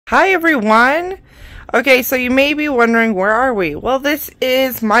Hi everyone. Okay, so you may be wondering, where are we? Well, this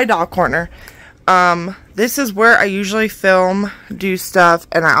is my doll corner. This is where I usually film, do stuff,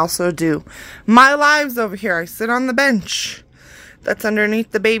 and I also do my lives over here. I sit on the bench that's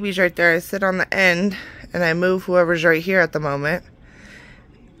underneath the babies right there. I sit on the end and I move whoever's right here at the moment,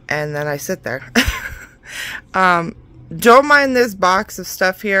 and then I sit there. Don't mind this box of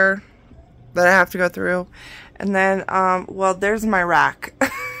stuff here that I have to go through. And then, well, there's my rack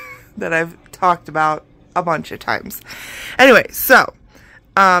that I've talked about a bunch of times. Anyway, so,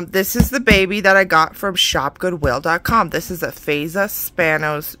 this is the baby that I got from shopgoodwill.com. This is a Fayzah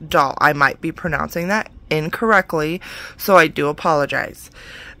Spanos doll. I might be pronouncing that incorrectly, so I do apologize.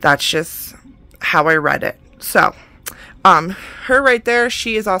 That's just how I read it. So, her right there,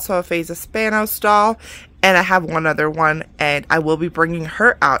 she is also a Fayzah Spanos doll, and I have one other one, and I will be bringing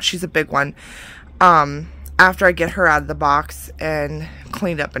her out. She's a big one. After I get her out of the box and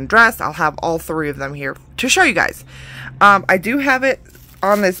cleaned up and dressed, I'll have all three of them here to show you guys. I do have it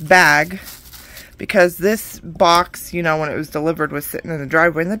on this bag because this box, you know, when it was delivered, was sitting in the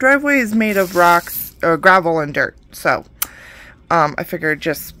driveway, and the driveway is made of rocks or gravel and dirt. So I figured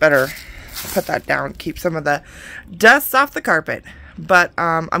just better put that down, keep some of the dust off the carpet. But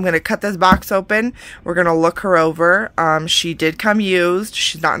I'm going to cut this box open. We're going to look her over. She did come used.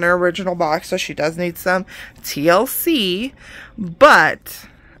 She's not in her original box, so she does need some TLC. But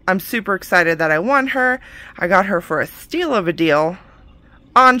I'm super excited that I won her. I got her for a steal of a deal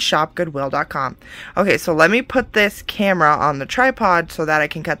on shopgoodwill.com. Okay, so let me put this camera on the tripod so that I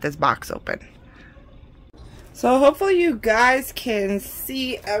can cut this box open. So hopefully you guys can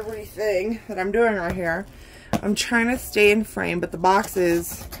see everything that I'm doing right here. I'm trying to stay in frame, but the box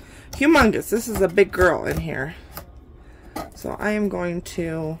is humongous. This is a big girl in here. So I am going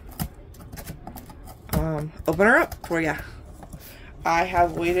to open her up for you. I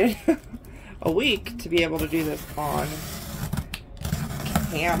have waited a week to be able to do this on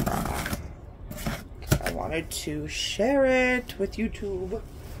camera. I wanted to share it with YouTube.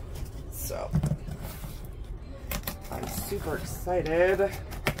 So I'm super excited.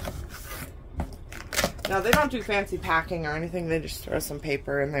 Now, they don't do fancy packing or anything. They just throw some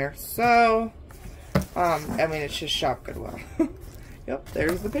paper in there. So, I mean, it's just Shop Goodwill. Yep,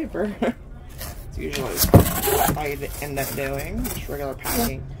 there's the paper. It's usually what I end up doing. Just regular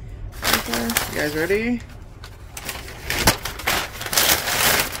packing. Okay, you guys ready?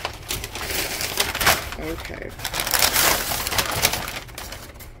 Okay.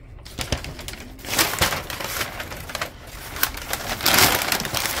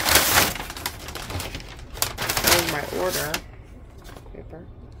 Order paper.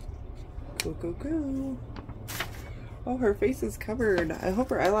 Cool. Oh, her face is covered. I hope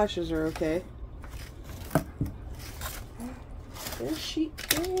her eyelashes are okay. There she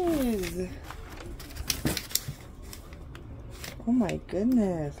is. Oh my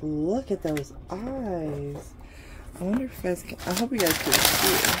goodness, look at those eyes. I wonder if you guys can, I hope you guys can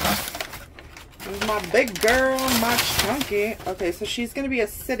see it. There's my big girl, my chunky. Okay, so she's gonna be a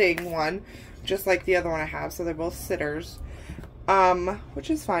sitting one, just like the other one I have, so they're both sitters, which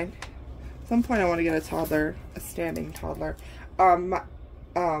is fine. At some point I want to get a toddler, a standing toddler. That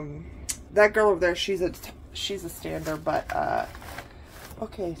girl over there, she's a stander, but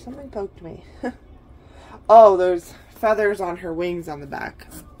okay, something poked me. Oh, there's feathers on her wings on the back.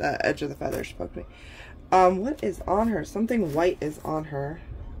 The edge of the feathers poked me. What is on her? Something white is on her.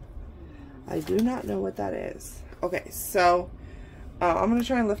 I do not know what that is. Okay, so I'm going to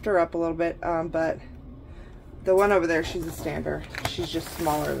try and lift her up a little bit, but the one over there, she's a stander. She's just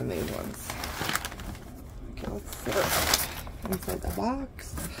smaller than these ones. Okay, let's sit her up inside the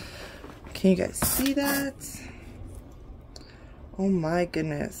box. Can you guys see that? Oh my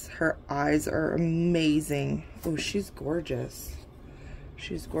goodness. Her eyes are amazing. Oh, she's gorgeous.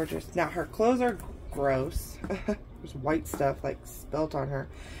 She's gorgeous. Now, her clothes are gross. There's white stuff like spilt on her.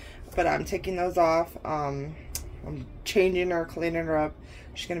 But I'm taking those off. I'm changing her, cleaning her up.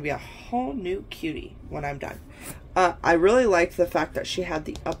 She's going to be a whole new cutie when I'm done. I really like the fact that she had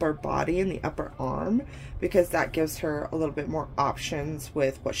the upper body and the upper arm, because that gives her a little bit more options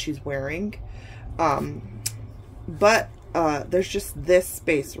with what she's wearing. But there's just this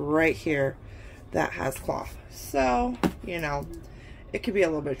space right here that has cloth. So, you know, it could be a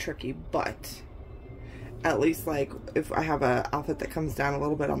little bit tricky, but at least, like, if I have an outfit that comes down a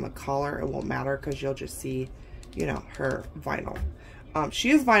little bit on the collar, it won't matter because you'll just see, you know, her vinyl.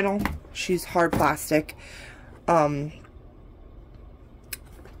 She is vinyl. She's hard plastic. Let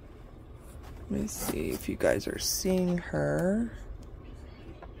me see if you guys are seeing her.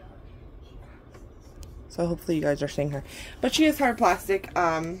 So hopefully you guys are seeing her. But she is hard plastic,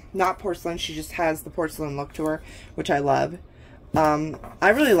 not porcelain. She just has the porcelain look to her, which I love. I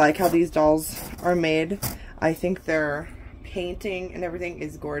really like how these dolls are made. I think their painting and everything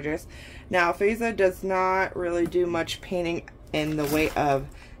is gorgeous. Now, Fayzah does not really do much painting in the way of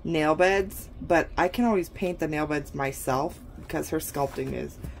nail beds, but I can always paint the nail beds myself because her sculpting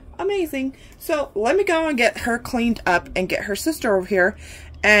is amazing. So let me go and get her cleaned up and get her sister over here,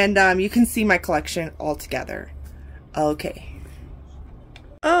 and you can see my collection all together.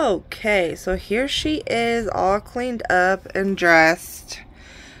 Okay, so here she is, all cleaned up and dressed.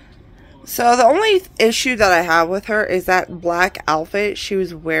 So the only issue that I have with her is that black outfit she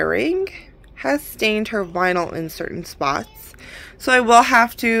was wearing has stained her vinyl in certain spots. So I will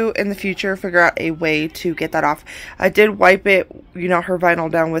have to, in the future, figure out a way to get that off. I did wipe it, you know, her vinyl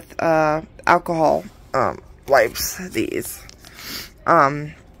down with alcohol wipes, these.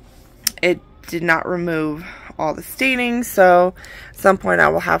 It did not remove all the staining, so at some point I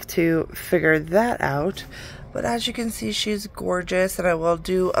will have to figure that out. But as you can see, she's gorgeous, and I will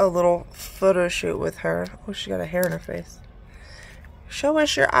do a little photo shoot with her. Oh, she got a hair in her face. Show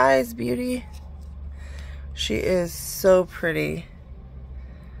us your eyes, beauty. She is so pretty.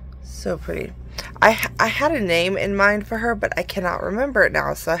 So pretty. I had a name in mind for her, but I cannot remember it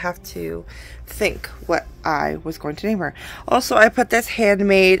now, so I have to think what I was going to name her. Also, I put this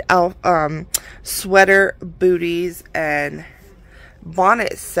handmade sweater, booties, and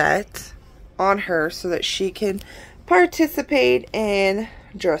bonnet set on her so that she can participate in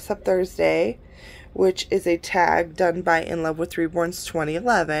Dress Up Thursday, which is a tag done by In Love with Reborns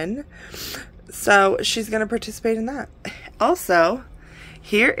 2011. So she's going to participate in that. Also,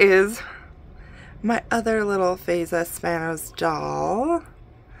 here is my other little Fayzah Spanos doll.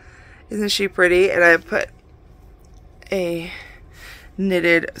 Isn't she pretty? And I put a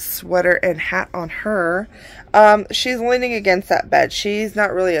knitted sweater and hat on her. She's leaning against that bed. She's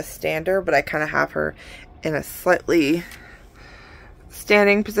not really a stander, but I kind of have her in a slightly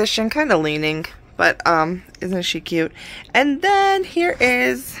standing position, kind of leaning. But isn't she cute? And then here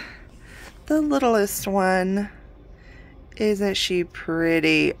is the littlest one. Isn't she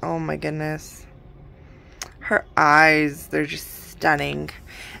pretty? Oh my goodness. Her eyes, they're just stunning.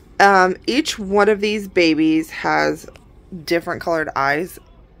 Each one of these babies has different colored eyes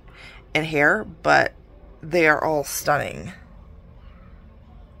and hair, but they are all stunning.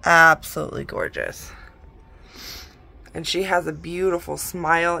 Absolutely gorgeous. And she has a beautiful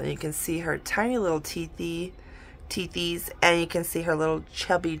smile, and you can see her tiny little teethies, and you can see her little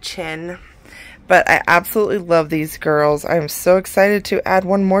chubby chin. But I absolutely love these girls. I'm so excited to add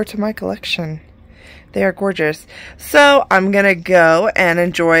one more to my collection. They are gorgeous. So I'm going to go and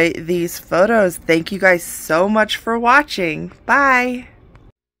enjoy these photos. Thank you guys so much for watching. Bye.